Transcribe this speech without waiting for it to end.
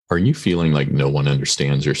Are you feeling like no one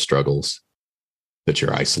understands your struggles, that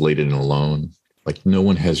you're isolated and alone, like no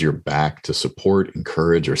one has your back to support,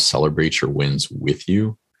 encourage, or celebrate your wins with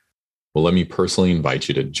you? Well, let me personally invite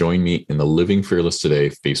you to join me in the Living Fearless Today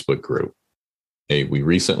Facebook group. Hey, we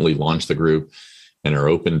recently launched the group and are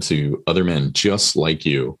open to other men just like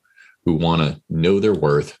you who want to know their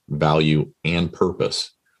worth, value, and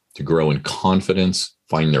purpose, to grow in confidence,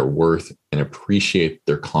 find their worth, and appreciate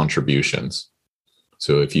their contributions.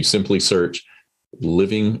 So if you simply search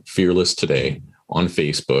Living Fearless Today on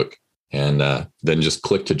Facebook and then just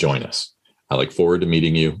click to join us. I look forward to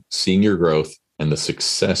meeting you, seeing your growth, and the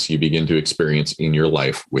success you begin to experience in your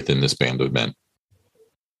life within this band of men.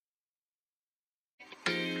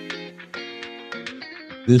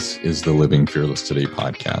 This is the Living Fearless Today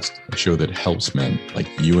podcast, a show that helps men like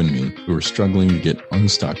you and me who are struggling to get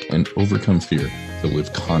unstuck and overcome fear to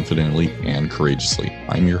live confidently and courageously.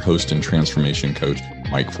 I'm your host and transformation coach,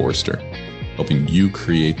 Mike Forster, helping you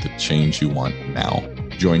create the change you want now.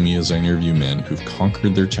 Join me as I interview men who've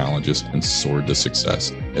conquered their challenges and soared to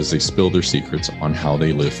success as they spill their secrets on how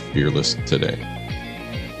they live fearless today.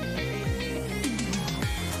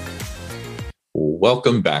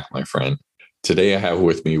 Welcome back, my friend. Today I have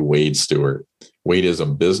with me Wade Stewart. Wade is a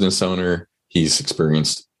business owner. He's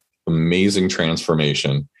experienced amazing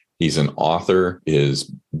transformation. He's an author. His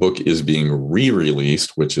book is being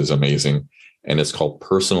re-released, which is amazing. And it's called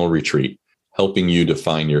Personal Retreat, helping you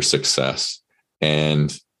define your success.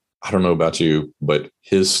 And I don't know about you, but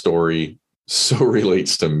his story so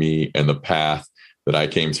relates to me and the path that I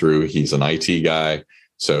came through. He's an IT guy,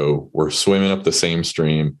 so we're swimming up the same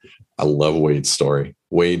stream. I love Wade's story.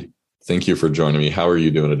 Wade, thank you for joining me. How are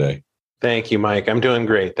you doing today? Thank you, Mike. I'm doing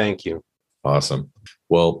great. Thank you. Awesome.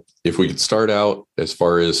 Well, if we could start out as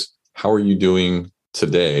far as how are you doing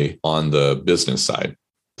today on the business side?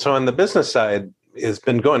 So on the business side, it's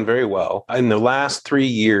been going very well. In the last 3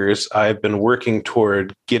 years, I've been working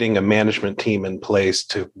toward getting a management team in place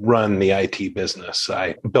to run the IT business.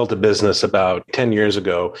 I built a business about 10 years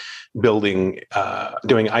ago, doing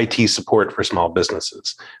IT support for small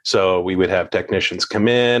businesses. So we would have technicians come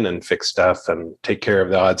in and fix stuff and take care of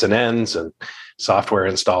the odds and ends and software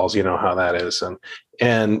installs, you know how that is,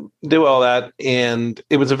 and do all that. And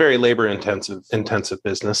it was a very labor intensive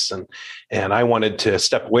business. And I wanted to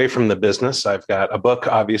step away from the business. I've got a book,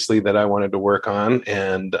 obviously, that I wanted to work on,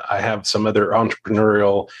 and I have some other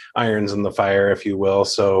entrepreneurial irons in the fire, if you will.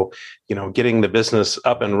 So, getting the business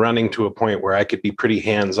up and running to a point where I could be pretty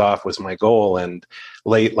hands off was my goal. And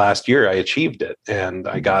late last year, I achieved it. And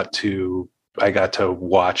I got to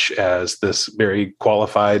watch as this very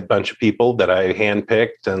qualified bunch of people that I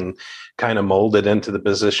handpicked and kind of molded into the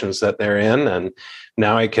positions that they're in. And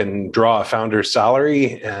now I can draw a founder's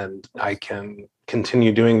salary and I can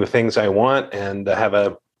continue doing the things I want and have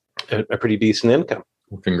a pretty decent income.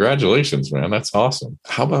 Well, congratulations, man. That's awesome.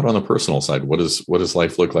 How about on the personal side? What does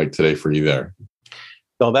life look like today for you there?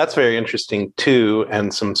 Well, that's very interesting too,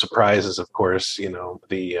 and some surprises, of course.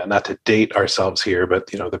 Not to date ourselves here, but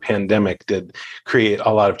the pandemic did create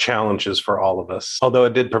a lot of challenges for all of us. Although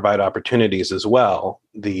it did provide opportunities as well.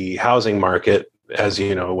 The housing market, as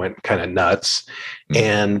you know, went kind of nuts,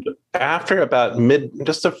 and after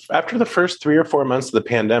after the first 3 or 4 months of the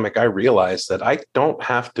pandemic, I realized that I don't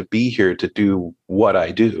have to be here to do what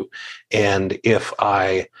I do, and if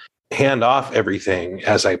I hand off everything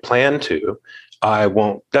as I plan to, I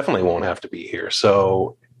definitely won't have to be here.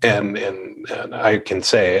 So, and I can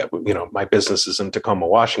say, my business is in Tacoma,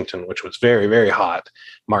 Washington, which was very, very hot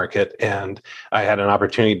market. And I had an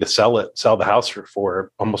opportunity to sell the house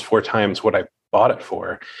for almost 4 times what I bought it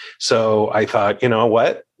for. So I thought, you know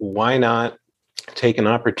what, why not take an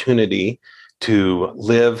opportunity to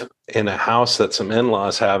live in a house that some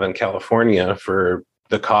in-laws have in California for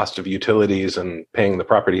the cost of utilities and paying the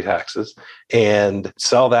property taxes, and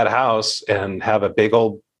sell that house and have a big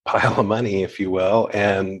old pile of money, if you will,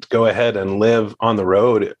 and go ahead and live on the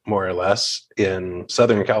road, more or less, in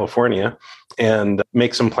Southern California and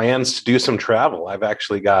make some plans to do some travel. I've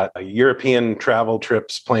actually got European travel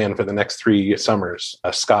trips planned for the next 3 summers,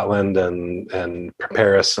 Scotland and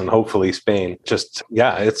Paris and hopefully Spain.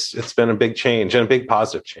 It's been a big change and a big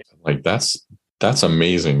positive change. Like that's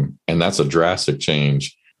amazing. And that's a drastic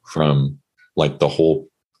change from like the whole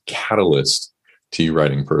catalyst to you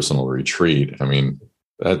writing Personal Retreat. I mean,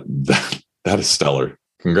 that is stellar.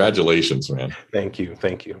 Congratulations, man. Thank you.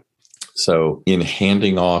 So in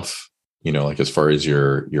handing off, like as far as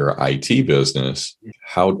your IT business,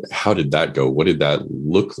 how did that go? What did that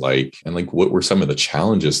look like? And like, what were some of the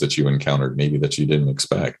challenges that you encountered maybe that you didn't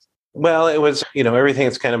expect? Well, it was, everything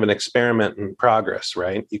is kind of an experiment in progress,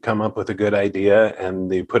 right? You come up with a good idea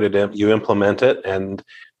and you put it in, you implement it, and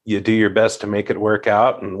you do your best to make it work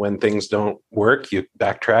out. And when things don't work, you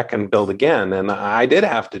backtrack and build again. And I did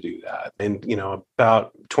have to do that. And,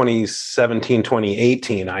 about 2017,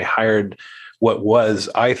 2018, I hired what was,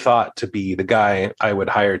 I thought, to be the guy I would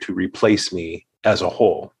hire to replace me as a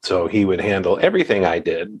whole. So he would handle everything I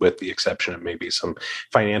did, with the exception of maybe some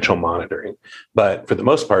financial monitoring. But for the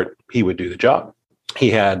most part, he would do the job. He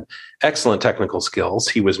had excellent technical skills.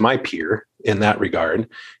 He was my peer in that regard.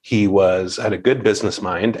 He had a good business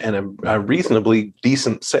mind and a reasonably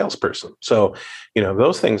decent salesperson. So,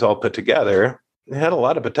 those things all put together, it had a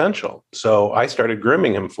lot of potential. So I started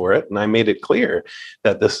grooming him for it, and I made it clear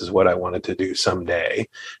that this is what I wanted to do someday.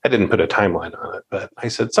 I didn't put a timeline on it, but I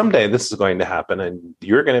said, someday this is going to happen and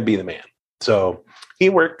you're going to be the man. So he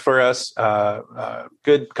worked for us a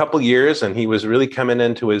good couple years, and he was really coming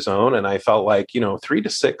into his own. And I felt like, 3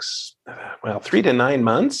 to 9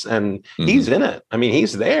 months, and he's in it. I mean,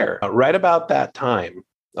 he's there. Right about that time,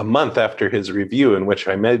 a month after his review in which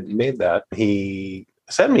I made that, he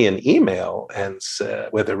sent me an email and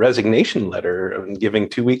with a resignation letter and giving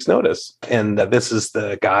 2 weeks notice. And this is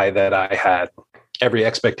the guy that I had every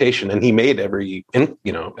expectation, and he made every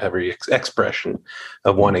expression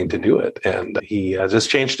of wanting to do it. And he just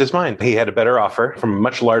changed his mind. He had a better offer from a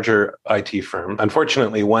much larger IT firm.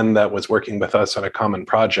 Unfortunately, one that was working with us on a common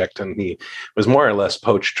project, and he was more or less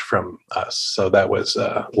poached from us. So that was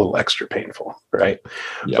a little extra painful, right?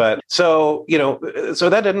 Yep. But so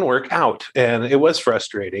that didn't work out, and it was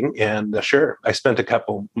frustrating. And sure, I spent a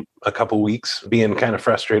couple weeks being kind of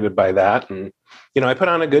frustrated by that. And I put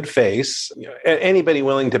on a good face. Anybody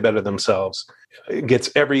willing to better themselves gets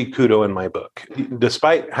every kudo in my book.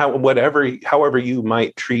 Despite however you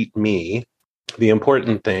might treat me, the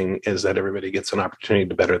important thing is that everybody gets an opportunity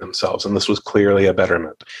to better themselves. And this was clearly a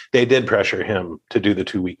betterment. They did pressure him to do the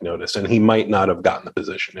 2-week notice, and he might not have gotten the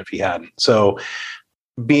position if he hadn't. So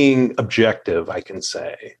being objective, I can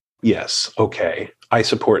say, yes, okay, I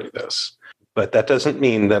support this. But that doesn't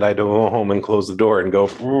mean that I don't go home and close the door and go,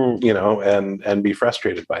 and be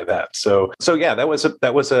frustrated by that. So yeah, that was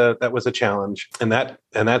a challenge, and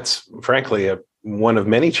that's frankly one of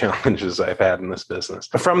many challenges I've had in this business.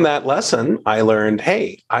 From that lesson, I learned,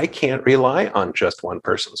 hey, I can't rely on just one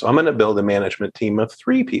person. So I'm going to build a management team of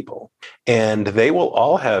 3 people, and they will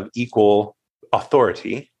all have equal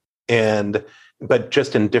authority, but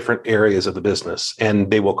just in different areas of the business. And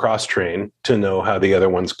they will cross-train to know how the other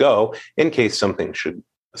ones go in case something should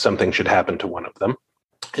happen to one of them.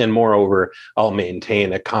 And moreover, I'll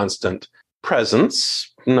maintain a constant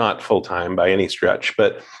presence, not full-time by any stretch,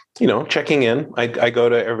 but checking in. I go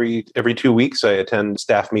to every 2 weeks. I attend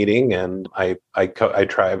staff meeting, and I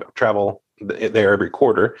travel there every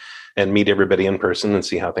quarter and meet everybody in person and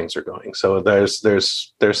see how things are going. So there's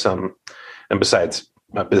some, and besides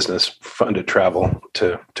business funded travel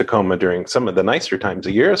to Tacoma during some of the nicer times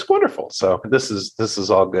of year is wonderful. So this is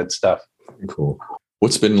all good stuff. Cool.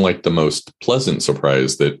 What's been like the most pleasant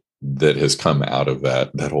surprise that has come out of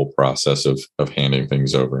that whole process of handing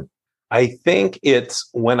things over? I think it's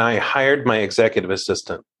when I hired my executive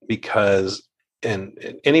assistant, because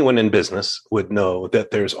and anyone in business would know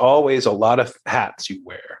that there's always a lot of hats you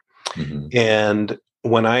wear. Mm-hmm. And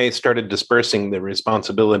when I started dispersing the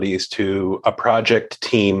responsibilities to a project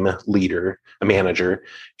team leader, a manager,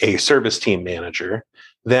 a service team manager,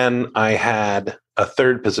 then I had a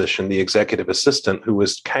third position, the executive assistant, who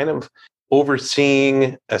was kind of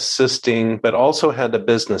overseeing, assisting, but also had a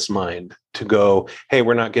business mind to go, hey,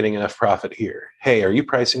 we're not getting enough profit here. Hey, are you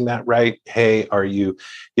pricing that right? Hey, are you,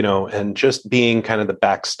 and just being kind of the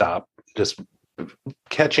backstop, just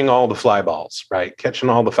catching all the fly balls, right? Catching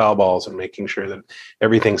all the foul balls and making sure that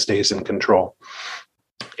everything stays in control.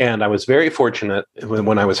 And I was very fortunate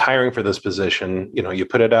when I was hiring for this position. You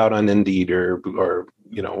put it out on Indeed or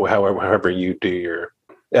however you do your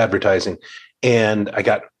advertising, and I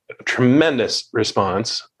got a tremendous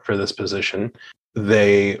response for this position.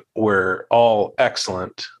 They were all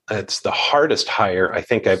excellent. It's the hardest hire I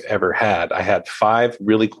think I've ever had. I had 5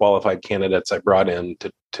 really qualified candidates I brought in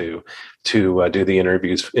to do the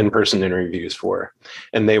interviews, in-person interviews for,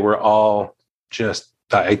 and they were all just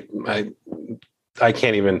I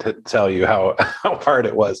can't even tell you how hard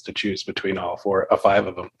it was to choose between all 5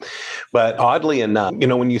 of them. But oddly enough,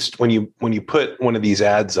 when you put one of these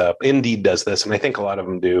ads up, Indeed does this, and I think a lot of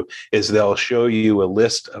them do, is they'll show you a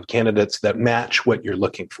list of candidates that match what you're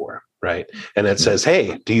looking for, right? And it says,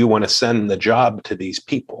 hey, do you want to send the job to these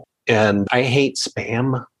people? And I hate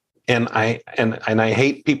spam, and I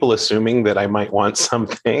hate people assuming that I might want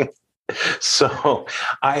something So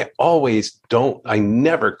I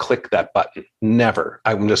never click that button. Never.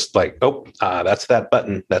 I'm just like, oh, that's that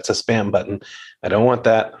button. That's a spam button. I don't want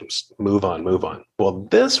that. Just move on, move on. Well,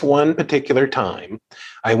 this one particular time,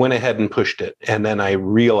 I went ahead and pushed it. And then I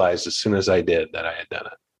realized as soon as I did that I had done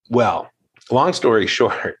it. Well, long story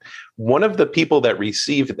short, one of the people that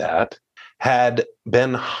received that had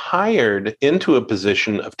been hired into a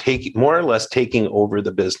position of more or less taking over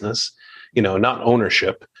the business, not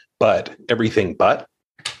ownership, but everything but.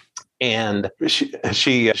 And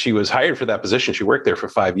she was hired for that position. She worked there for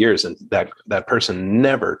 5 years, and that person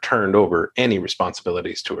never turned over any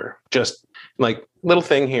responsibilities to her. Just like little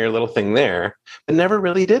thing here, little thing there, but never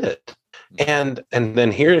really did it. And then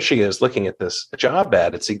here she is looking at this job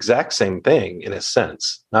ad. It's the exact same thing in a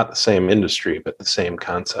sense, not the same industry, but the same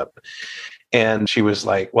concept. And she was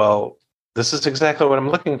like, well, this is exactly what I'm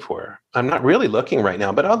looking for. I'm not really looking right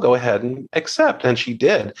now, but I'll go ahead and accept. And she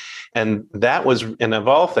did. And that was, and of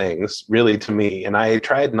all things, really to me, and I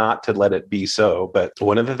tried not to let it be so, but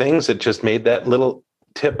one of the things that just made that little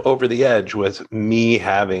tip over the edge was me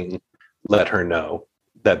having let her know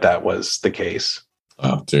that was the case.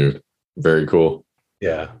 Oh, dude. Very cool.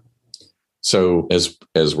 Yeah. So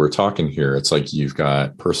as we're talking here, it's like you've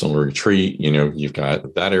got personal retreat, you've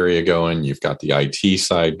got that area going, you've got the IT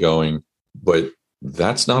side going, but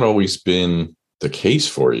that's not always been the case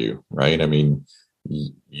for you, right? I mean,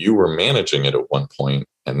 you were managing it at one point,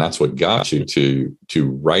 and that's what got you to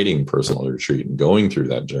writing personal retreat and going through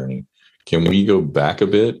that journey. Can we go back a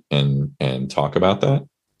bit and talk about that?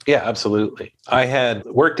 Yeah, absolutely. I had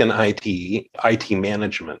worked in IT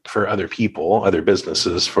management for other people, other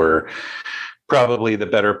businesses for probably the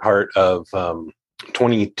better part of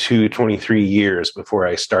 22, 23 years before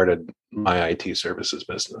I started my IT services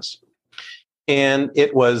business. And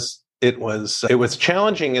it was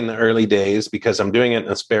challenging in the early days because I'm doing it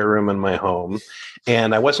in a spare room in my home,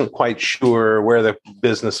 and I wasn't quite sure where the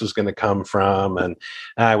business was going to come from, and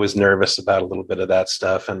I was nervous about a little bit of that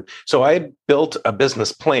stuff. And so I built a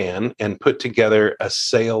business plan and put together a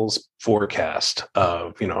sales forecast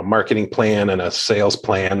of, a marketing plan and a sales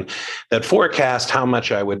plan that forecast how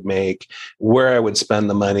much I would make, where I would spend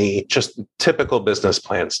the money, just typical business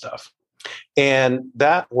plan stuff. And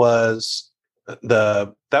that was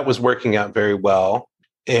working out very well.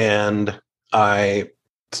 And I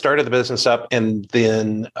started the business up. And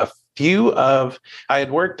then I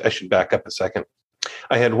should back up a second.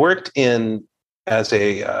 I had worked as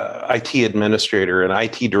a IT administrator and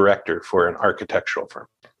IT director for an architectural firm.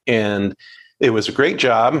 And it was a great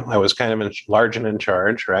job. I was kind of large and in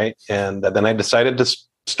charge, right? And then I decided to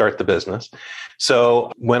start the business.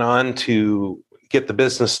 So went on to get the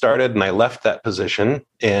business started, and I left that position,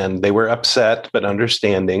 and they were upset but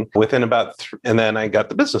understanding. And then I got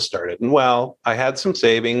the business started. And well, I had some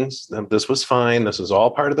savings. This was fine. This was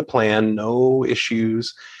all part of the plan. No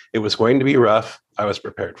issues. It was going to be rough. I was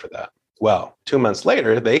prepared for that. Well, 2 months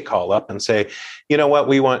later, they call up and say, you know what?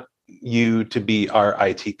 We want you to be our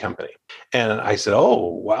IT company. And I said, oh,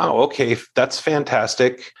 wow. Okay. That's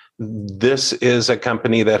fantastic. This is a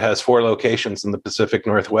company that has 4 locations in the Pacific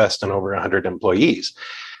Northwest and over 100 employees.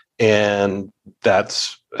 And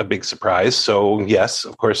that's a big surprise. So yes,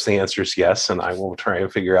 of course, the answer is yes. And I will try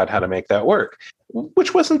and figure out how to make that work,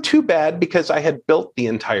 which wasn't too bad because I had built the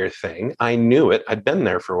entire thing. I knew it. I'd been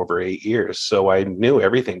there for over 8 years. So I knew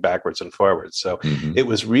everything backwards and forwards. So It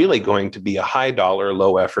was really going to be a high dollar,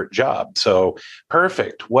 low effort job. So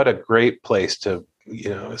perfect. What a great place to,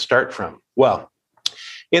 start from. Well,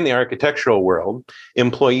 in the architectural world,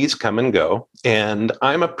 employees come and go, and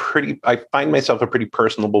I find myself a pretty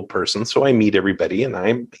personable person. So I meet everybody, and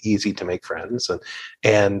I'm easy to make friends.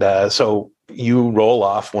 And so you roll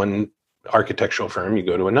off one architectural firm, you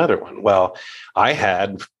go to another one. Well, I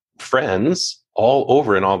had friends all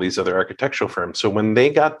over in all these other architectural firms. So when they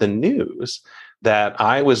got the news that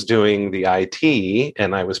I was doing the IT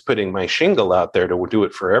and I was putting my shingle out there to do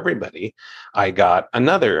it for everybody, I got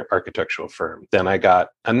another architectural firm. Then I got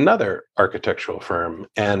another architectural firm.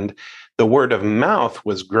 And the word of mouth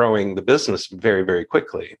was growing the business very, very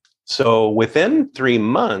quickly. So within 3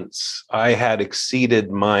 months, I had exceeded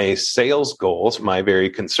my sales goals, my very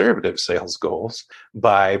conservative sales goals,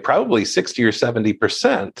 by probably 60 or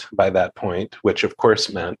 70% by that point, which of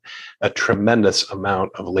course meant a tremendous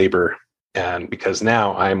amount of labor. And because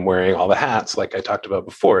now I'm wearing all the hats like I talked about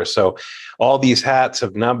before. So all these hats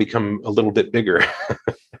have now become a little bit bigger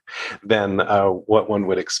than what one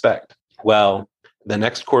would expect. Well, the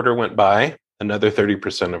next quarter went by, another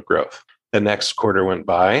 30% of growth. The next quarter went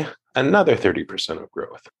by, another 30% of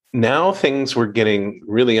growth. Now things were getting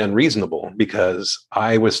really unreasonable because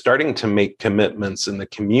I was starting to make commitments in the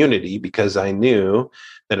community because I knew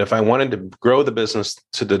that if I wanted to grow the business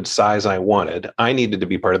to the size I wanted, I needed to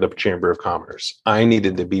be part of the Chamber of Commerce. I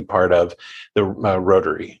needed to be part of the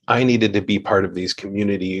Rotary. I needed to be part of these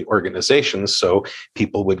community organizations so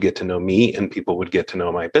people would get to know me and people would get to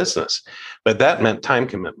know my business. But that meant time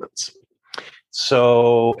commitments.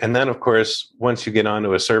 So, and then of course, once you get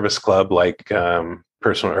onto a service club like Chamber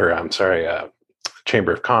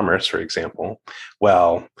of Commerce, for example,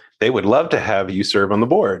 well, they would love to have you serve on the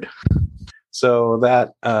board. So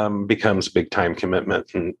that becomes a big time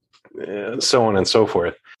commitment and so on and so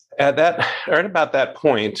forth. At about that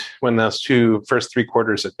point, when those first 3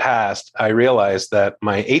 quarters had passed, I realized that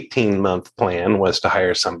my 18-month plan was to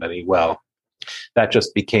hire somebody. Well, that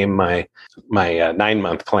just became my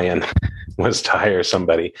 9-month plan was to hire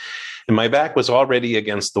somebody. And my back was already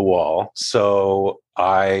against the wall. So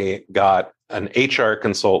I got an HR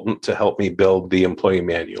consultant to help me build the employee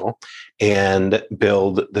manual and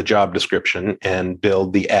build the job description and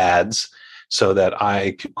build the ads so that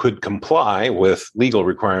I could comply with legal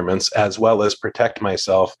requirements as well as protect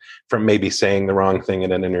myself from maybe saying the wrong thing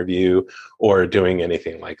in an interview or doing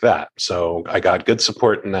anything like that. So I got good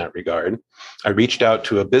support in that regard. I reached out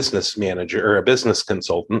to a business manager or a business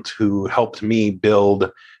consultant who helped me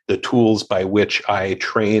build the tools by which I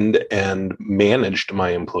trained and managed my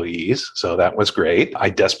employees. So that was great. I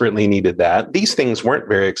desperately needed that. These things weren't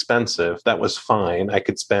very expensive. That was fine. I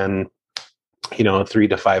could spend $300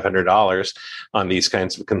 to $500 on these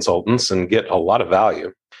kinds of consultants and get a lot of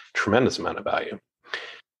value, tremendous amount of value.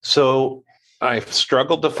 So I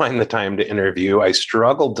struggled to find the time to interview. I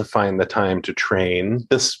struggled to find the time to train.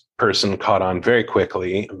 This person caught on very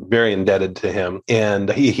quickly, very indebted to him, and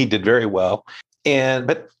he did very well.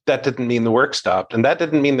 But that didn't mean the work stopped. And that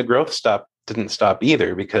didn't mean the growth didn't stop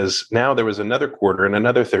either, because now there was another quarter and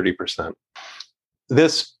another 30%.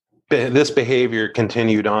 This behavior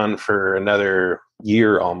continued on for another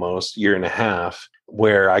year, almost year and a half,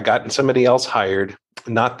 where I got somebody else hired,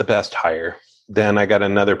 not the best hire. Then I got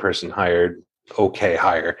another person hired, okay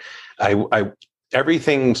hire.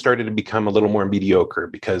 Everything started to become a little more mediocre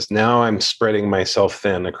because now I'm spreading myself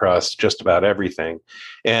thin across just about everything.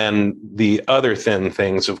 And the other thin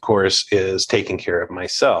things, of course, is taking care of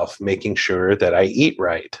myself, making sure that I eat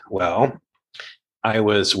right. Well, I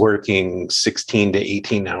was working 16 to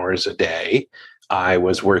 18 hours a day. I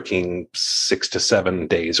was working 6 to 7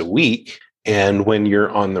 days a week. And when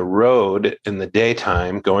you're on the road in the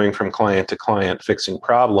daytime, going from client to client, fixing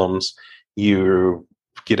problems, you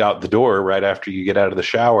get out the door right after you get out of the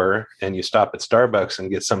shower and you stop at Starbucks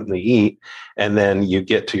and get something to eat. And then you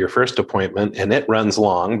get to your first appointment and it runs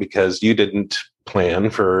long because you didn't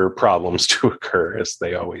plan for problems to occur, as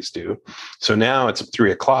they always do. So now it's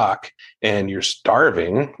 3:00 and you're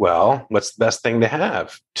starving. Well, what's the best thing to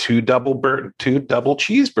have? Two double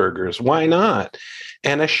cheeseburgers. Why not?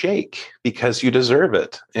 And a shake, because you deserve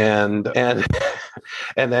it. And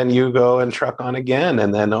then you go and truck on again.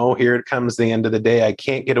 And then, here it comes the end of the day. I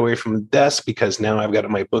can't get away from the desk because now I've got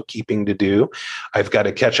my bookkeeping to do. I've got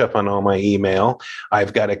to catch up on all my email.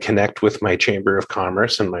 I've got to connect with my Chamber of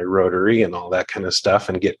Commerce and my Rotary and all that kind of stuff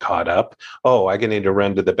and get caught up. I need to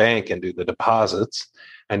run to the bank and do the deposits.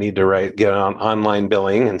 I need to get on online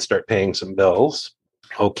billing and start paying some bills.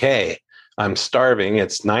 Okay. I'm starving.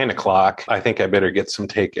 It's 9:00. I think I better get some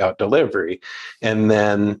takeout delivery. And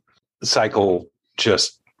then the cycle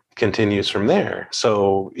just continues from there.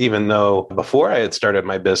 So even though before I had started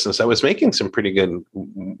my business, I was making some pretty good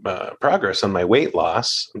progress on my weight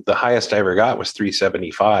loss. The highest I ever got was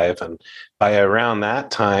 375. And by around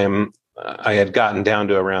that time, I had gotten down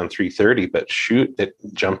to around 330, but it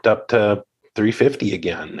jumped up to 350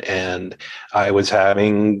 again. And I was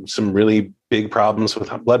having some really big problems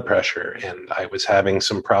with blood pressure. And I was having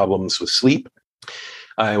some problems with sleep.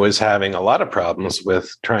 I was having a lot of problems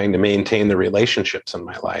with trying to maintain the relationships in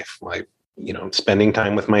my life, like, spending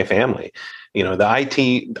time with my family.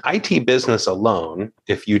 The IT business alone,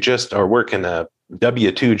 if you just are working a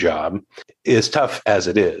W-2 job, is tough as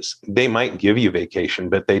it is. They might give you vacation,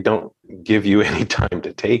 but they don't give you any time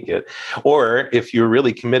to take it. Or if you're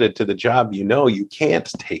really committed to the job, you can't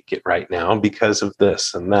take it right now because of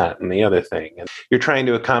this and that and the other thing. And you're trying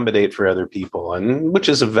to accommodate for other people, and which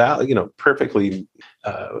is perfectly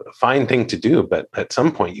fine thing to do. But at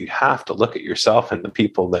some point, you have to look at yourself and the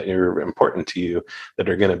people that are important to you that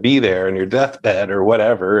are going to be there in your deathbed or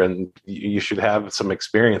whatever, and you should have some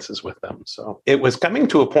experiences with them. So it was coming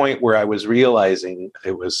to a point where I was realizing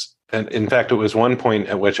and in fact, it was one point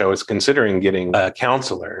at which I was considering getting a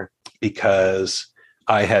counselor because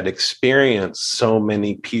I had experienced so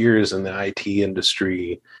many peers in the IT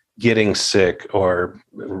industry getting sick or,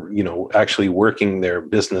 actually working their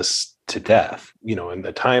business to death. In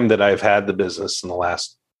the time that I've had the business in the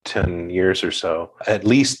last 10 years or so, at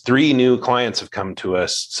least 3 new clients have come to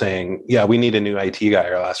us saying, yeah, we need a new IT guy.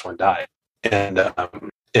 Our last one died. And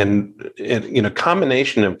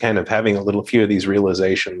combination of kind of having a few of these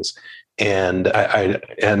realizations. And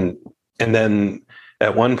and then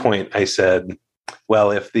at one point I said,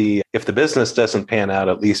 well, if the business doesn't pan out,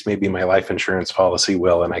 at least maybe my life insurance policy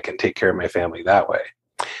will, and I can take care of my family that way.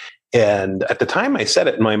 And at the time I said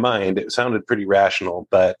it in my mind, it sounded pretty rational.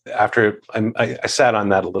 But after I sat on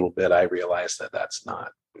that a little bit, I realized that that's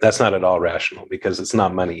not at all rational, because it's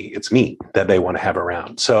not money, it's me that they want to have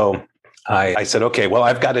around. So I said, okay, well,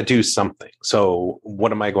 I've got to do something. So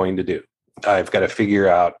what am I going to do? I've got to figure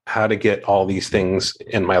out how to get all these things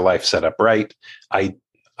in my life set up right.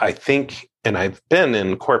 I think, and I've been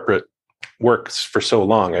in corporate works for so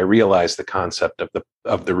long, I realized the concept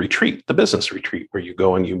of the retreat, the business retreat, where you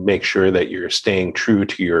go and you make sure that you're staying true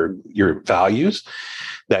to your values,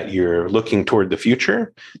 that you're looking toward the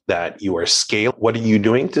future, that you are scale. What are you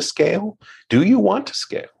doing to scale? Do you want to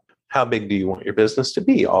scale? How big do you want your business to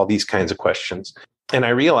be? All these kinds of questions. And I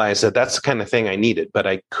realized that that's the kind of thing I needed, but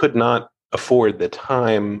I could not afford the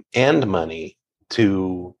time and money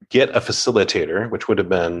to get a facilitator, which would have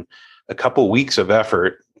been a couple weeks of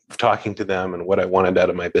effort talking to them and what I wanted out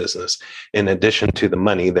of my business, in addition to the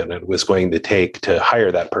money that it was going to take to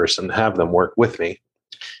hire that person, have them work with me.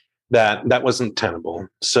 That wasn't tenable.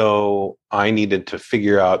 So I needed to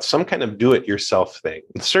figure out some kind of do-it-yourself thing.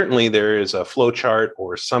 Certainly there is a flow chart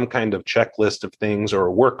or some kind of checklist of things or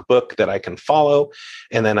a workbook that I can follow,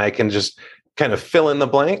 and then I can just kind of fill in the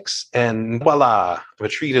blanks, and voila,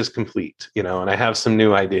 retreat is complete, and I have some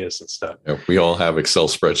new ideas and stuff. Yeah, we all have Excel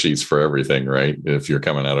spreadsheets for everything, right? If you're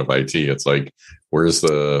coming out of IT, it's like, where's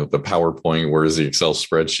the PowerPoint? Where's the Excel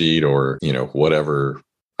spreadsheet? Or, whatever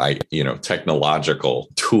technological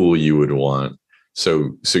tool you would want.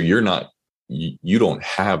 So you don't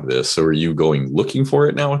have this. So are you going looking for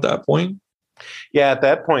it now at that point? Yeah, at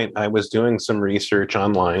that point, I was doing some research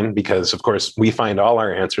online because, of course, we find all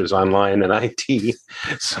our answers online in IT.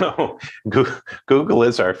 So Google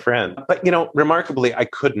is our friend. But, remarkably, I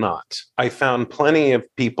could not. I found plenty of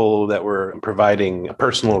people that were providing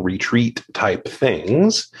personal retreat type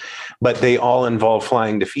things, but they all involve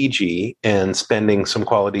flying to Fiji and spending some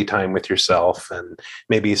quality time with yourself, and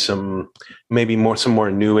maybe some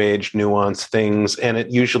more new age nuanced things. And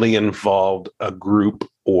it usually involved a group,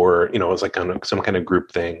 or it was like some kind of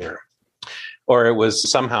group thing, or it was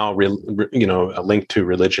somehow a link to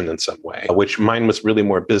religion in some way, which mine was really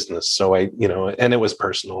more business. So and it was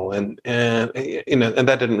personal, and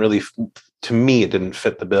that didn't really, to me, it didn't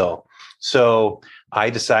fit the bill. So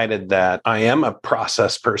I decided that I am a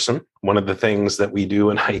process person. One of the things that we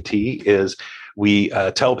do in IT is we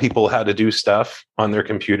tell people how to do stuff on their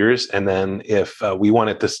computers. And then if we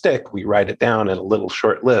want it to stick, we write it down in a little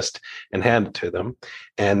short list and hand it to them.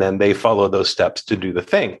 And then they follow those steps to do the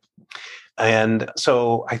thing. And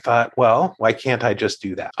so I thought, well, why can't I just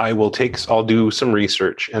do that? I'll do some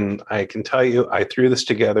research. And I can tell you, I threw this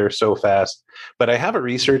together so fast, but I have a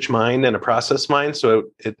research mind and a process mind. So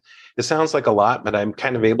it sounds like a lot, but I'm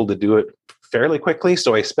kind of able to do it fairly quickly.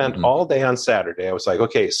 So I spent all day on Saturday. I was like,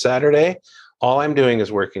 okay, Saturday, all I'm doing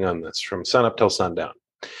is working on this from sunup till sundown.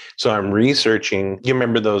 So I'm researching. You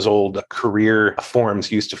remember those old career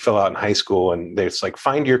forms you used to fill out in high school, and it's like,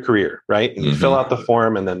 find your career, right? And you fill out the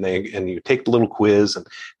form, and then you take the little quiz, and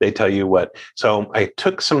they tell you what. So I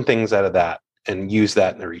took some things out of that and used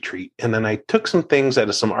that in the retreat. And then I took some things out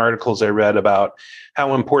of some articles I read about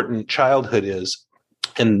how important childhood is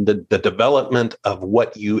and the development of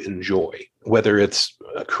what you enjoy, whether it's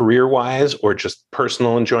career-wise or just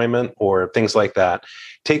personal enjoyment or things like that.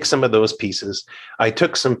 Take some of those pieces. I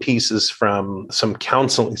took some pieces from some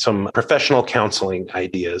counseling, some professional counseling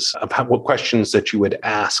ideas of what questions that you would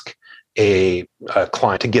ask a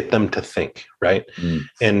client to get them to think, right?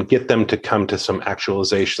 And get them to come to some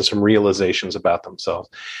actualization, some realizations about themselves.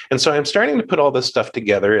 And so I'm starting to put all this stuff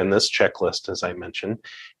together in this checklist, as I mentioned.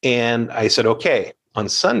 And I said, okay, on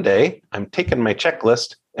Sunday, I'm taking my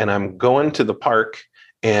checklist and I'm going to the park,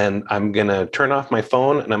 and I'm going to turn off my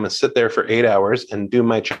phone, and I'm going to sit there for 8 hours and do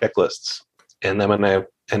my checklists. And I'm going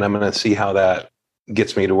to see how that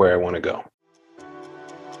gets me to where I want to go.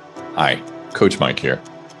 Hi, Coach Mike here.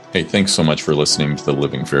 Hey, thanks so much for listening to the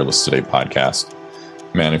Living Fearless Today podcast.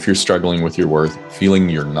 Man, if you're struggling with your worth, feeling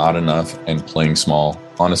you're not enough, and playing small,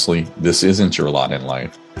 honestly, this isn't your lot in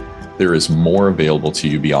life. There is more available to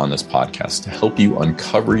you beyond this podcast to help you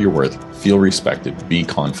uncover your worth, feel respected, be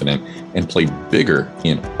confident, and play bigger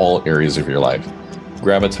in all areas of your life.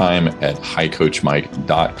 Grab a time at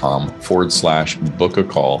highcoachmike.com/book a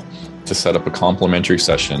call to set up a complimentary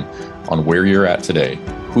session on where you're at today,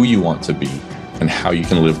 who you want to be, and how you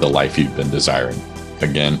can live the life you've been desiring.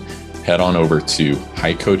 Again, head on over to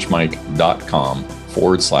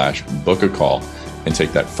highcoachmike.com/book a call and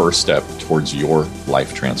take that first step towards your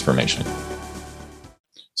life transformation.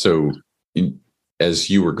 So as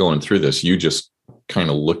you were going through this, you just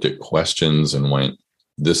kind of looked at questions and went,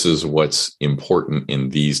 this is what's important in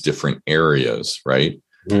these different areas, right?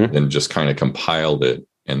 Mm-hmm. And just kind of compiled it.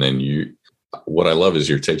 And then what I love is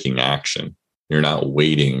you're taking action. You're not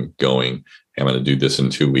waiting, going, I'm going to do this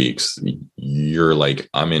in 2 weeks. You're like,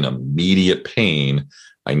 I'm in immediate pain.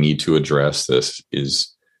 I need to address this.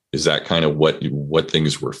 Is that kind of what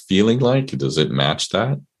things were feeling like? Does it match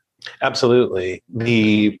that? Absolutely.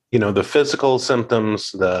 The physical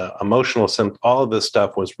symptoms, the emotional symptoms, all of this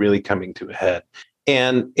stuff was really coming to a head.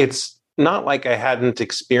 And it's not like I hadn't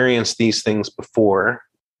experienced these things before.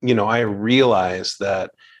 I realized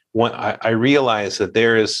that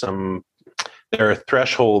there are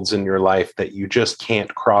thresholds in your life that you just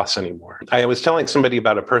can't cross anymore. I was telling somebody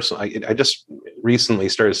about I just recently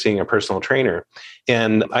started seeing a personal trainer,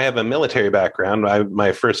 and I have a military background.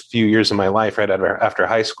 My first few years of my life, right after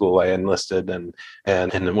high school, I enlisted and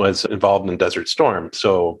was involved in Desert Storm.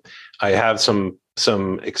 So I have some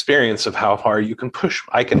experience of how far you can push.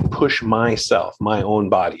 I can push myself, my own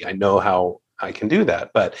body. I know how I can do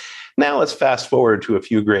that. But now let's fast forward to a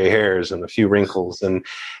few gray hairs and a few wrinkles, and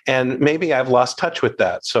maybe I've lost touch with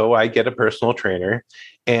that. So I get a personal trainer,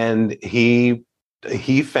 and he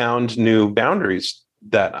found new boundaries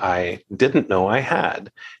that I didn't know I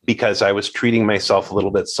had because I was treating myself a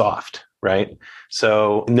little bit soft, right?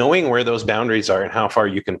 So knowing where those boundaries are and how far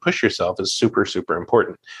you can push yourself is super, super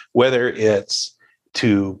important. Whether it's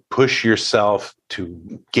to push yourself to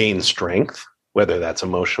gain strength, whether that's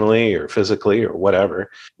emotionally or physically or whatever,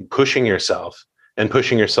 pushing yourself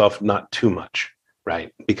not too much,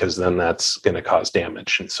 right? Because then that's going to cause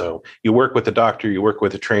damage. And so you work with a doctor, you work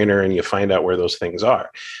with a trainer, and you find out where those things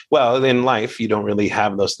are. Well, in life, you don't really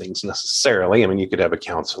have those things necessarily. I mean, you could have a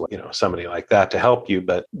counselor, somebody like that to help you,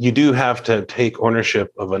 but you do have to take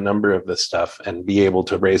ownership of a number of this stuff and be able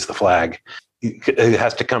to raise the flag. It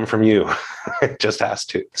has to come from you. It just has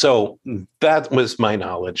to. So that was my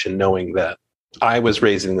knowledge, and knowing that I was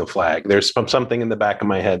raising the flag. There's something in the back of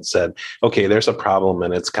my head said, okay, there's a problem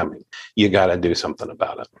and it's coming. You got to do something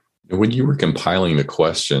about it. When you were compiling the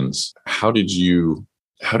questions, how did you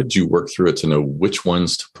work through it to know which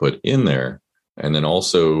ones to put in there? And then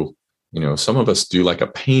also, some of us do like a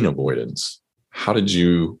pain avoidance. How did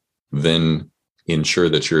you then ensure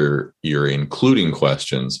that you're including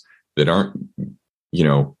questions that aren't,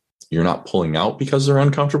 you're not pulling out because they're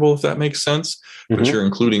uncomfortable, if that makes sense, but you're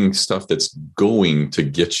including stuff that's going to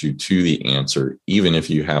get you to the answer, even if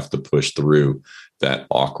you have to push through that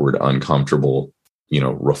awkward, uncomfortable,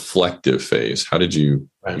 reflective phase. How did you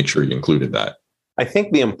make sure you included that? I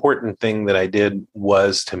think the important thing that I did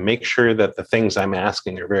was to make sure that the things I'm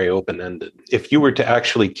asking are very open-ended. If you were to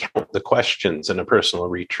actually count the questions in a personal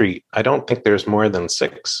retreat, I don't think there's more than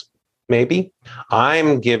 6, maybe.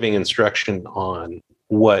 I'm giving instruction on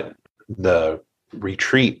what the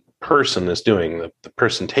retreat person is doing, the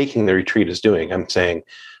person taking the retreat is doing. I'm saying,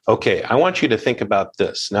 okay, I want you to think about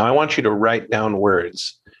this. Now I want you to write down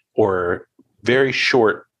words or very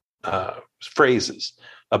short phrases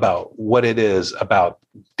about what it is about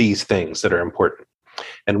these things that are important.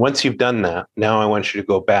 And once you've done that, now I want you to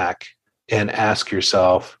go back and ask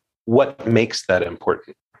yourself, what makes that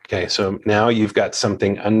important? Okay, so now you've got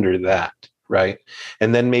something under that, right?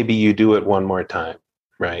 And then maybe you do it one more time.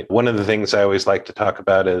 Right. One of the things I always like to talk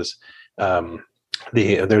about is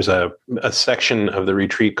there's a section of the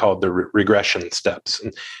retreat called the regression steps.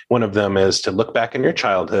 And one of them is to look back in your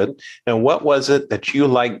childhood and what was it that you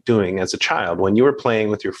liked doing as a child when you were playing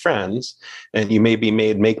with your friends, and you maybe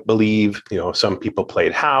made make believe, some people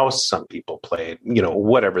played house, some people played,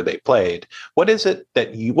 whatever they played. What is it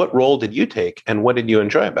what role did you take and what did you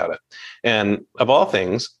enjoy about it? And of all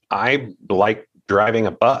things, I like driving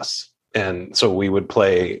a bus. And so we would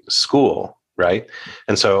play school, right?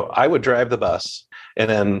 And so I would drive the bus, and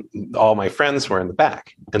then all my friends were in the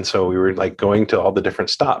back. And so we were like going to all the different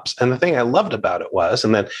stops. And the thing I loved about it was,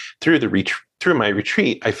 and then through my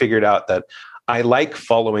retreat, I figured out that I like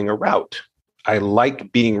following a route. I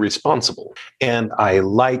like being responsible, and I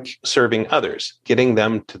like serving others, getting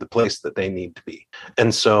them to the place that they need to be.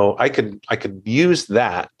 And so I could use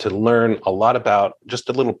that to learn a lot about just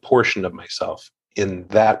a little portion of myself in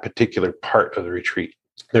that particular part of the retreat.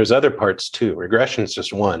 There's other parts too. Regression is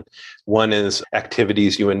just one. One is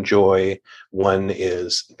activities you enjoy. One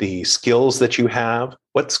is the skills that you have.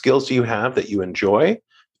 What skills do you have that you enjoy?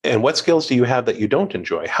 And what skills do you have that you don't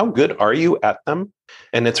enjoy? How good are you at them?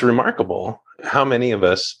 And it's remarkable how many of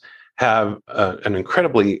us have an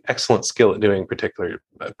incredibly excellent skill at doing a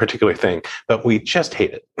particular thing, but we just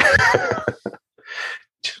hate it.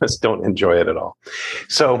 Just don't enjoy it at all.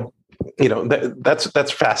 So,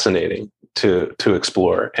 that's fascinating to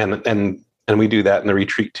explore, and we do that in the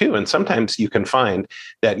retreat too. And sometimes you can find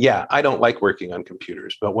that, I don't like working on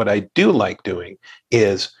computers, but what I do like doing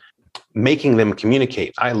is making them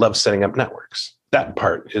communicate. I love setting up networks. That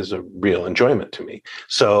part is a real enjoyment to me.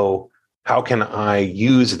 So how can I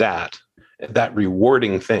use that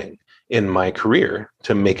rewarding thing in my career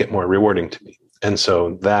to make it more rewarding to me? And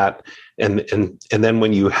so that, and then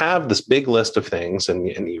when you have this big list of things, and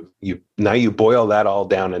you boil that all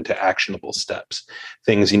down into actionable steps,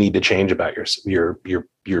 things you need to change about your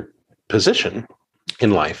position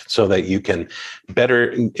in life, so that you can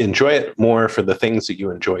better enjoy it more for the things that you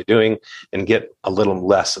enjoy doing, and get a little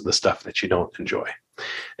less of the stuff that you don't enjoy.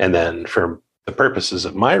 And then for the purposes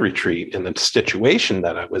of my retreat, in the situation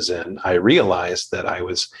that I was in, I realized that I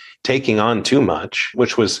was taking on too much,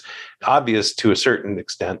 which was obvious to a certain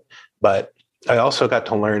extent, but I also got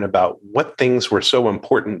to learn about what things were so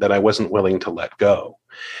important that I wasn't willing to let go.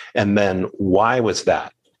 And then why was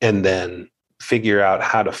that? And then figure out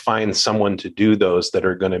how to find someone to do those that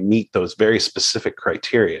are going to meet those very specific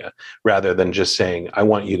criteria, rather than just saying, I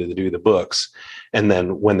want you to do the books. And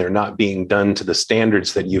then when they're not being done to the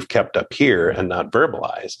standards that you've kept up here and not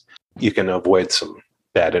verbalized, you can avoid some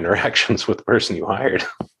bad interactions with the person you hired.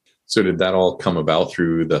 So did that all come about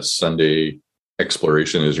through the Sunday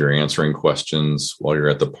exploration? As you're answering questions while you're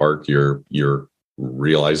at the park, you're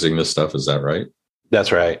realizing this stuff? Is that right?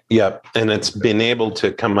 That's right. Yep. And it's been able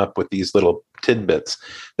to come up with these little tidbits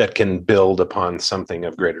that can build upon something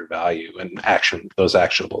of greater value and those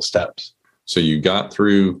actionable steps. So you got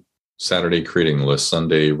through Saturday creating the list,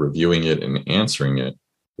 Sunday reviewing it and answering it.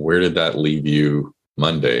 Where did that leave you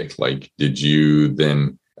Monday? Like, did you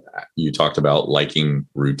then, you talked about liking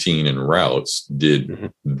routine and routes.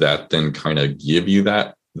 Did that then kind of give you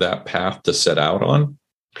that path to set out on?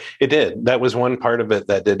 It did. That was one part of it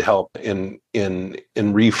that did help in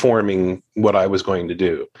reforming what I was going to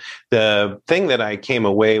do. The thing that I came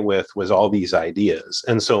away with was all these ideas.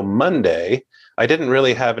 And so Monday, I didn't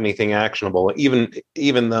really have anything actionable,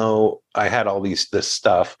 even though I had all this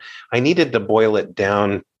stuff. I needed to boil it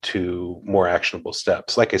down to more actionable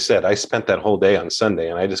steps. Like I said, I spent that whole day on Sunday,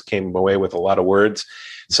 and I just came away with a lot of words,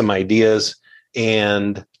 some ideas,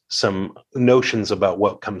 and some notions about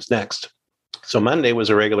what comes next. So Monday was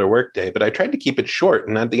a regular work day, but I tried to keep it short.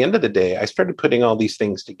 And at the end of the day, I started putting all these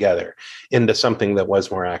things together into something that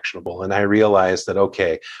was more actionable. And I realized that,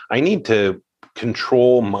 okay, I need to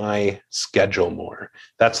control my schedule more.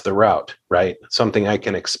 That's the route, right? Something I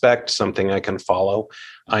can expect, something I can follow.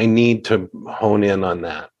 I need to hone in on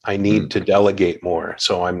that. I need to delegate more,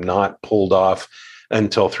 so I'm not pulled off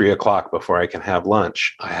until 3:00 before I can have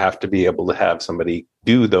lunch. I have to be able to have somebody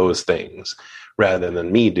do those things rather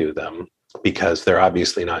than me do them, because they're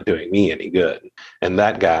obviously not doing me any good. And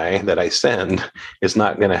that guy that I send is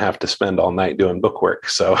not going to have to spend all night doing bookwork.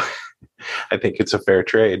 So I think it's a fair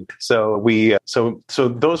trade. So that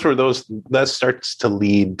starts to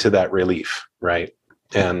lead to that relief, right?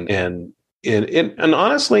 And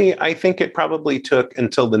honestly, I think it probably took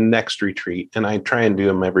until the next retreat, and I try and do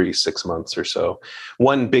them every 6 months or so.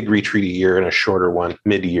 One big retreat a year and a shorter one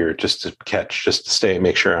mid-year, just to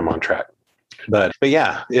make sure I'm on track. But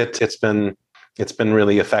yeah, it's been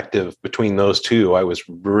really effective. Between those two, I was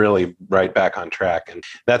really right back on track. And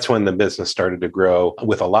that's when the business started to grow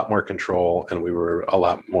with a lot more control, and we were a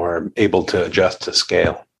lot more able to adjust to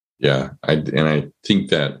scale. Yeah. I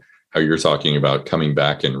think that how you're talking about coming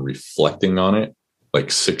back and reflecting on it,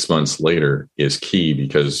 like 6 months later, is key,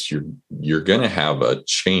 because you're going to have a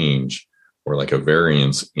change or like a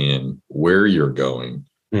variance in where you're going.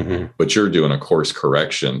 Mm-hmm. But you're doing a course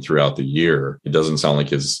correction throughout the year. It doesn't sound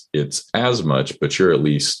like it's as much, but you're at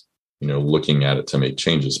least, looking at it to make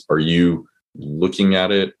changes. Are you looking at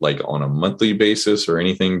it like on a monthly basis or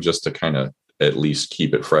anything, just to kind of at least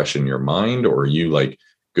keep it fresh in your mind? Or are you like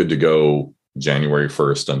good to go January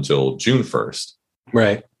 1st until June 1st?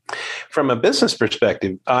 Right. From a business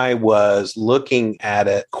perspective, I was looking at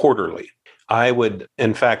it quarterly.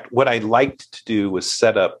 in fact, what I liked to do was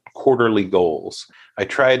set up quarterly goals. I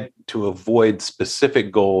tried to avoid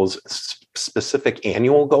specific goals, specific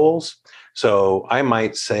annual goals. So I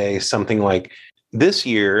might say something like, this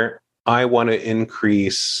year, I want to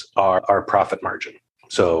increase our profit margin.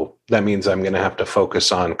 So that means I'm going to have to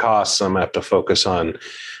focus on costs. I'm going to have to focus on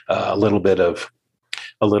a little bit of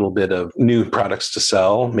new products to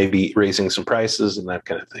sell, maybe raising some prices and that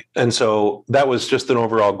kind of thing. And so that was just an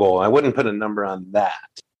overall goal. I wouldn't put a number on that,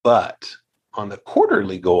 but on the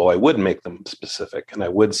quarterly goal, I would make them specific. And I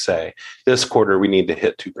would say, this quarter, we need to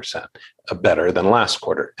hit 2% better than last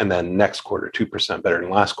quarter. And then next quarter, 2% better than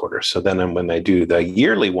last quarter. So then when I do the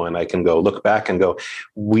yearly one, I can go look back and go,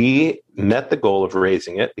 we met the goal of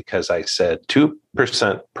raising it because I said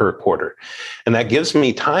 2% per quarter. And that gives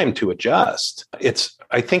me time to adjust.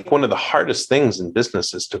 I think one of the hardest things in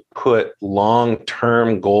business is to put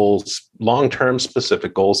long-term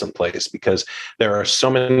specific goals in place, because there are so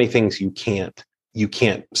many things you can't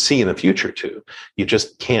see in the future too. You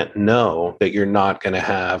just can't know that you're not going to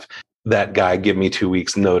have that guy give me 2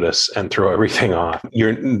 weeks notice and throw everything off.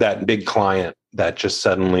 You're that big client that just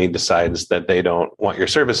suddenly decides that they don't want your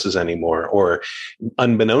services anymore. Or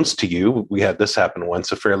unbeknownst to you, we had this happen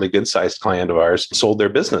once. A fairly good sized client of ours sold their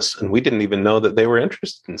business and we didn't even know that they were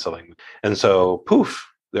interested in selling. And so poof,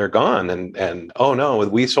 they're gone. And oh no,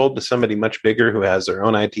 we sold to somebody much bigger who has their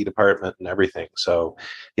own IT department and everything. So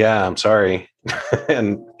yeah, I'm sorry.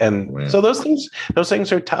 and wow. So those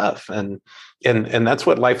things are tough. And that's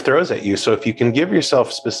what life throws at you. So if you can give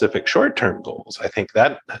yourself specific short-term goals, I think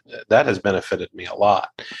that has benefited me a lot.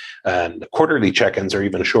 And quarterly check-ins are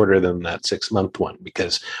even shorter than that 6-month one,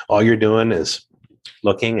 because all you're doing is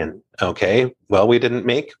looking and, okay, well, we didn't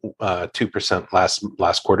make 2%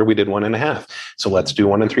 last quarter. We did 1.5. So let's do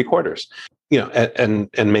 1 3/4,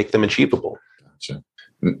 and make them achievable. Gotcha.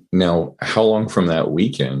 Now, how long from that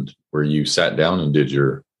weekend where you sat down and did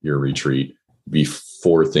your retreat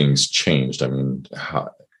before things changed? I mean,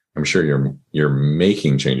 I'm sure you're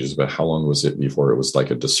making changes, but how long was it before it was like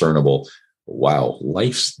a discernible, wow,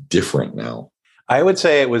 life's different now? I would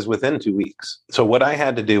say it was within 2 weeks. So what I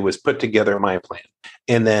had to do was put together my plan.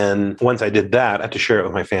 And then once I did that, I had to share it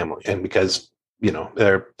with my family. And because,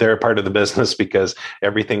 they're a part of the business, because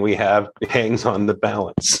everything we have hangs on the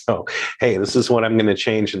balance. So, hey, this is what I'm going to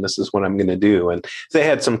change and this is what I'm going to do. And they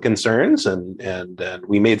had some concerns and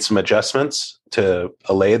we made some adjustments to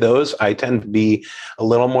allay those. I tend to be a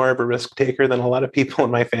little more of a risk taker than a lot of people in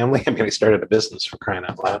my family. I mean, I started a business, for crying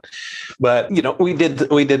out loud. But, we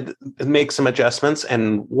did make some adjustments.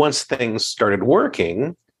 And once things started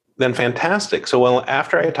working, then fantastic. So,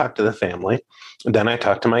 after I talked to the family, then I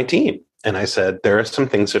talked to my team. And I said, there are some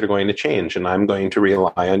things that are going to change, and I'm going to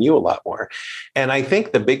rely on you a lot more. And I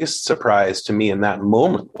think the biggest surprise to me in that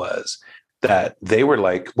moment was that they were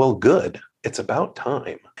like, well, good. It's about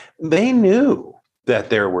time. They knew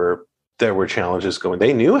that there were challenges going.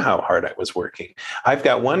 They knew how hard I was working. I've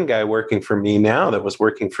got one guy working for me now that was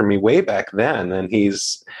working for me way back then. And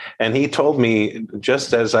he told me,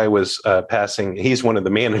 just as I was passing, he's one of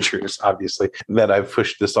the managers, obviously, that I've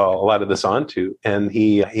pushed a lot of this onto. And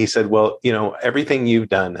he said, well, everything you've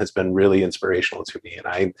done has been really inspirational to me.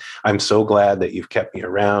 And I'm so glad that you've kept me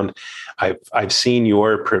around. I've seen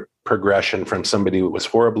your progression from somebody who was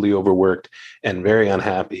horribly overworked and very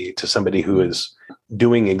unhappy to somebody who is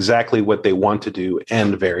doing exactly what they want to do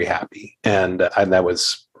and very happy. And that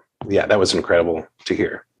was incredible to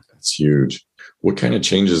hear. That's huge. What kind of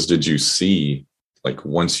changes did you see, like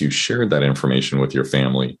once you shared that information with your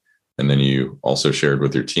family and then you also shared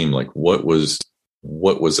with your team? Like what was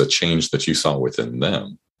a change that you saw within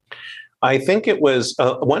them? I think it was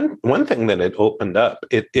one thing that it opened up.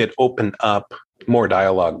 It opened up more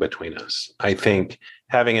dialogue between us. I think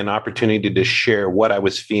having an opportunity to share what I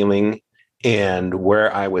was feeling and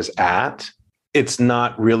where I was at, it's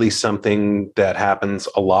not really something that happens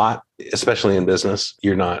a lot, especially in business.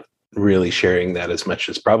 You're not really sharing that as much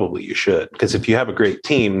as probably you should, because if you have a great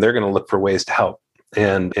team, they're going to look for ways to help.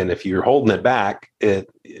 And if you're holding it back, they're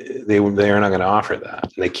not going to offer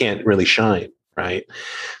that. They can't really shine. Right.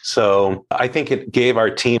 So I think it gave our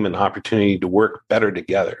team an opportunity to work better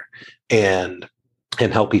together and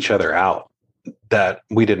help each other out that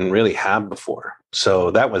we didn't really have before. So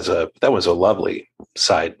that was a lovely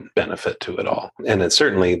side benefit to it all. And it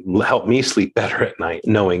certainly helped me sleep better at night,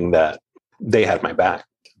 knowing that they had my back.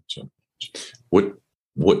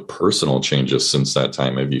 What personal changes since that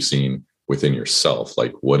time have you seen within yourself?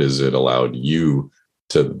 Like, what has it allowed you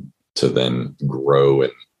to then grow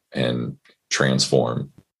and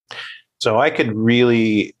transform? So I could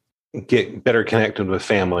really get better connected with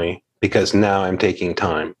family because now I'm taking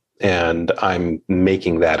time And I'm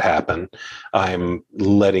making that happen. I'm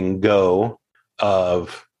letting go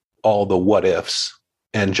of all the what ifs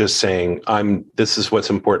and just saying, this is what's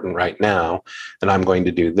important right now, and I'm going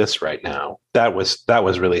to do this right now. That was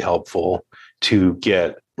really helpful to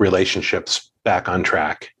get relationships back on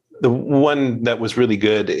track. The one that was really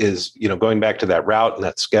good is, going back to that route and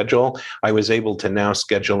that schedule, I was able to now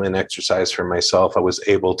schedule in exercise for myself. I was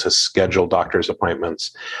able to schedule doctor's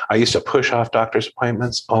appointments. I used to push off doctor's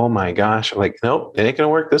appointments. Oh my gosh. I'm like, nope, it ain't going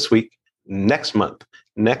to work this week. Next month.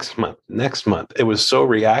 It was so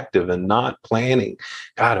reactive and not planning.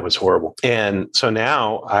 God, it was horrible. And so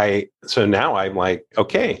now I'm like,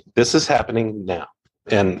 okay, this is happening now.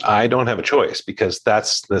 And I don't have a choice because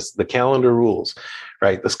that's the calendar rules,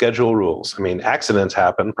 right? The schedule rules. I mean, accidents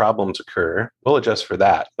happen, problems occur. We'll adjust for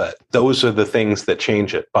that, but those are the things that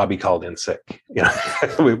change it. Bobby called in sick.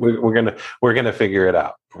 We're gonna figure it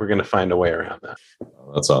out. We're gonna find a way around that.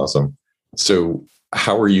 That's awesome. So,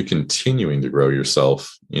 how are you continuing to grow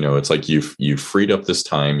yourself? It's like you've freed up this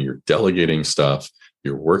time. You're delegating stuff.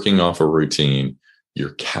 You're working off a routine. Your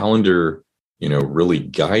calendar, really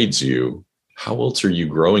guides you. How else are you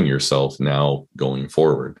growing yourself now going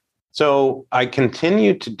forward? So I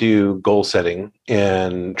continue to do goal setting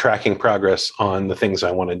and tracking progress on the things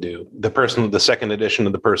I want to do. The second edition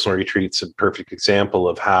of the Personal Retreat's a perfect example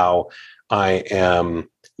of how I am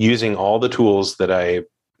using all the tools that I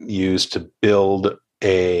use to build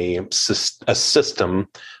a system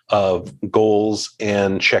of goals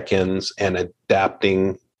and check-ins, and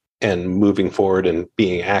adapting and moving forward and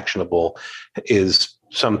being actionable is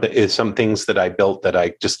some things that I built that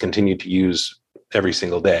I just continue to use every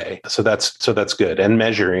single day. So that's good. And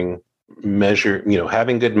having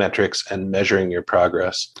good metrics and measuring your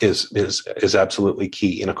progress is absolutely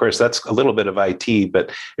key. And of course, that's a little bit of IT,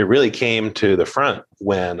 but it really came to the front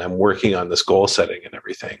when I'm working on this goal setting and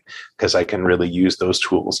everything, because I can really use those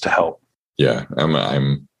tools to help. Yeah,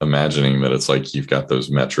 I'm imagining that it's like you've got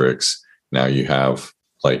those metrics. Now you have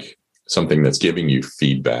like something that's giving you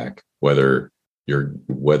feedback, whether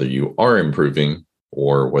you are improving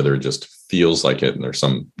or whether it just feels like it and there's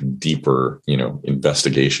some deeper,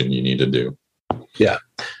 investigation you need to do. Yeah.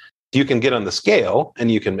 You can get on the scale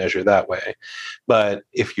and you can measure that way. But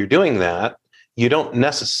if you're doing that, you don't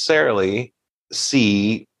necessarily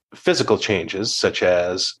see physical changes such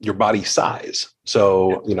as your body size.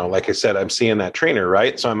 So, like I said, I'm seeing that trainer,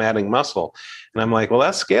 right? So I'm adding muscle. And I'm like, well,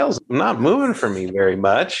 that scale's not moving for me very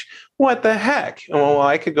much. What the heck? Well,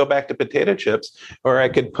 I could go back to potato chips, or I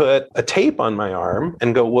could put a tape on my arm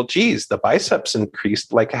and go, well, geez, the biceps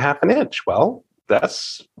increased like a half an inch. Well,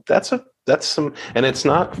 that's some, and it's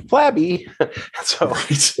not flabby. So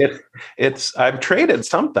I've traded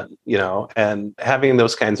something, and having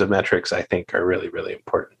those kinds of metrics, I think, are really, really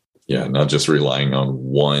important. Yeah, not just relying on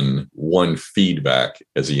one feedback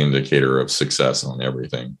as the indicator of success on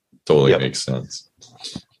everything. Totally makes sense.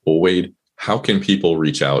 Well, Wade, how can people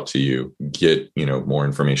reach out to you, get more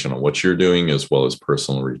information on what you're doing as well as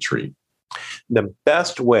Personal Retreat? The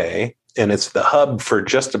best way, and it's the hub for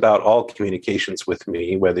just about all communications with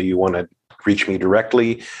me, whether you want to reach me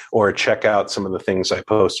directly or check out some of the things I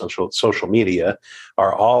post on social media,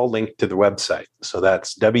 are all linked to the website. So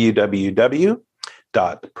that's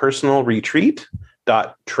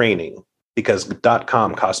www.personalretreat.training, because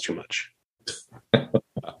 .com costs too much.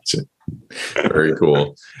 Very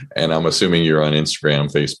cool. And I'm assuming you're on Instagram,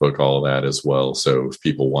 Facebook, all of that as well. So if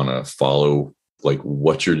people want to follow like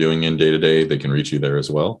what you're doing in day to day, they can reach you there as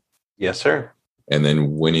well. Yes, sir. And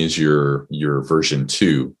then when is your version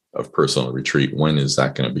 2 of Personal Retreat? When is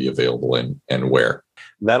that going to be available and where?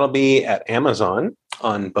 That'll be at Amazon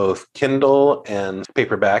on both Kindle and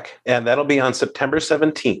paperback. And that'll be on September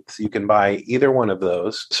 17th. You can buy either one of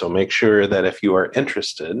those. So make sure that if you are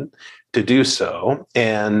interested to do so.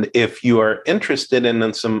 And if you are interested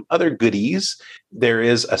in some other goodies, there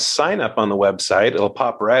is a sign up on the website. It'll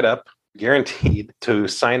pop right up, guaranteed, to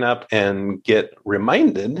sign up and get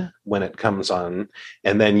reminded when it comes on.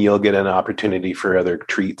 And then you'll get an opportunity for other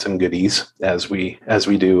treats and goodies, as we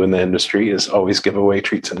do in the industry, is always give away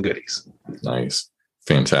treats and goodies. Nice.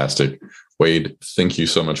 Fantastic. Wade, thank you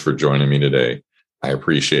so much for joining me today. I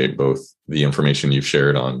appreciate both the information you've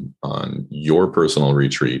shared on your personal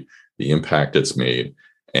retreat, the impact it's made,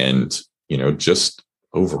 and just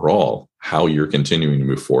overall how you're continuing to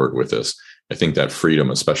move forward with this. I think that freedom,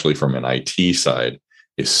 especially from an IT side,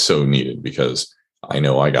 is so needed, because I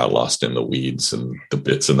know I got lost in the weeds and the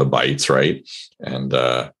bits and the bytes, right? And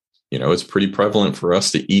it's pretty prevalent for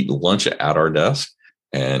us to eat lunch at our desk,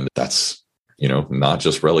 and that's not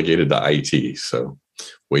just relegated to IT. So,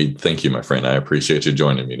 Wade, thank you, my friend. I appreciate you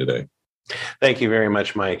joining me today. Thank you very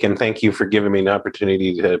much, Mike. And thank you for giving me an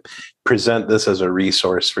opportunity to present this as a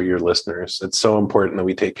resource for your listeners. It's so important that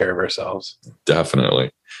we take care of ourselves.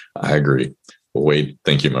 Definitely. I agree. Well, Wade,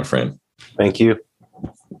 thank you, my friend. Thank you.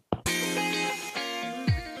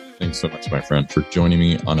 Thanks so much, my friend, for joining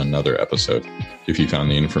me on another episode. If you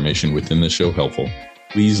found the information within the show helpful,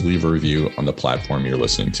 please leave a review on the platform you're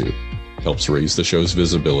listening to. It helps raise the show's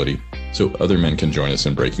visibility so other men can join us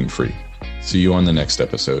in breaking free. See you on the next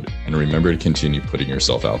episode, and remember to continue putting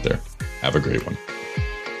yourself out there. Have a great one.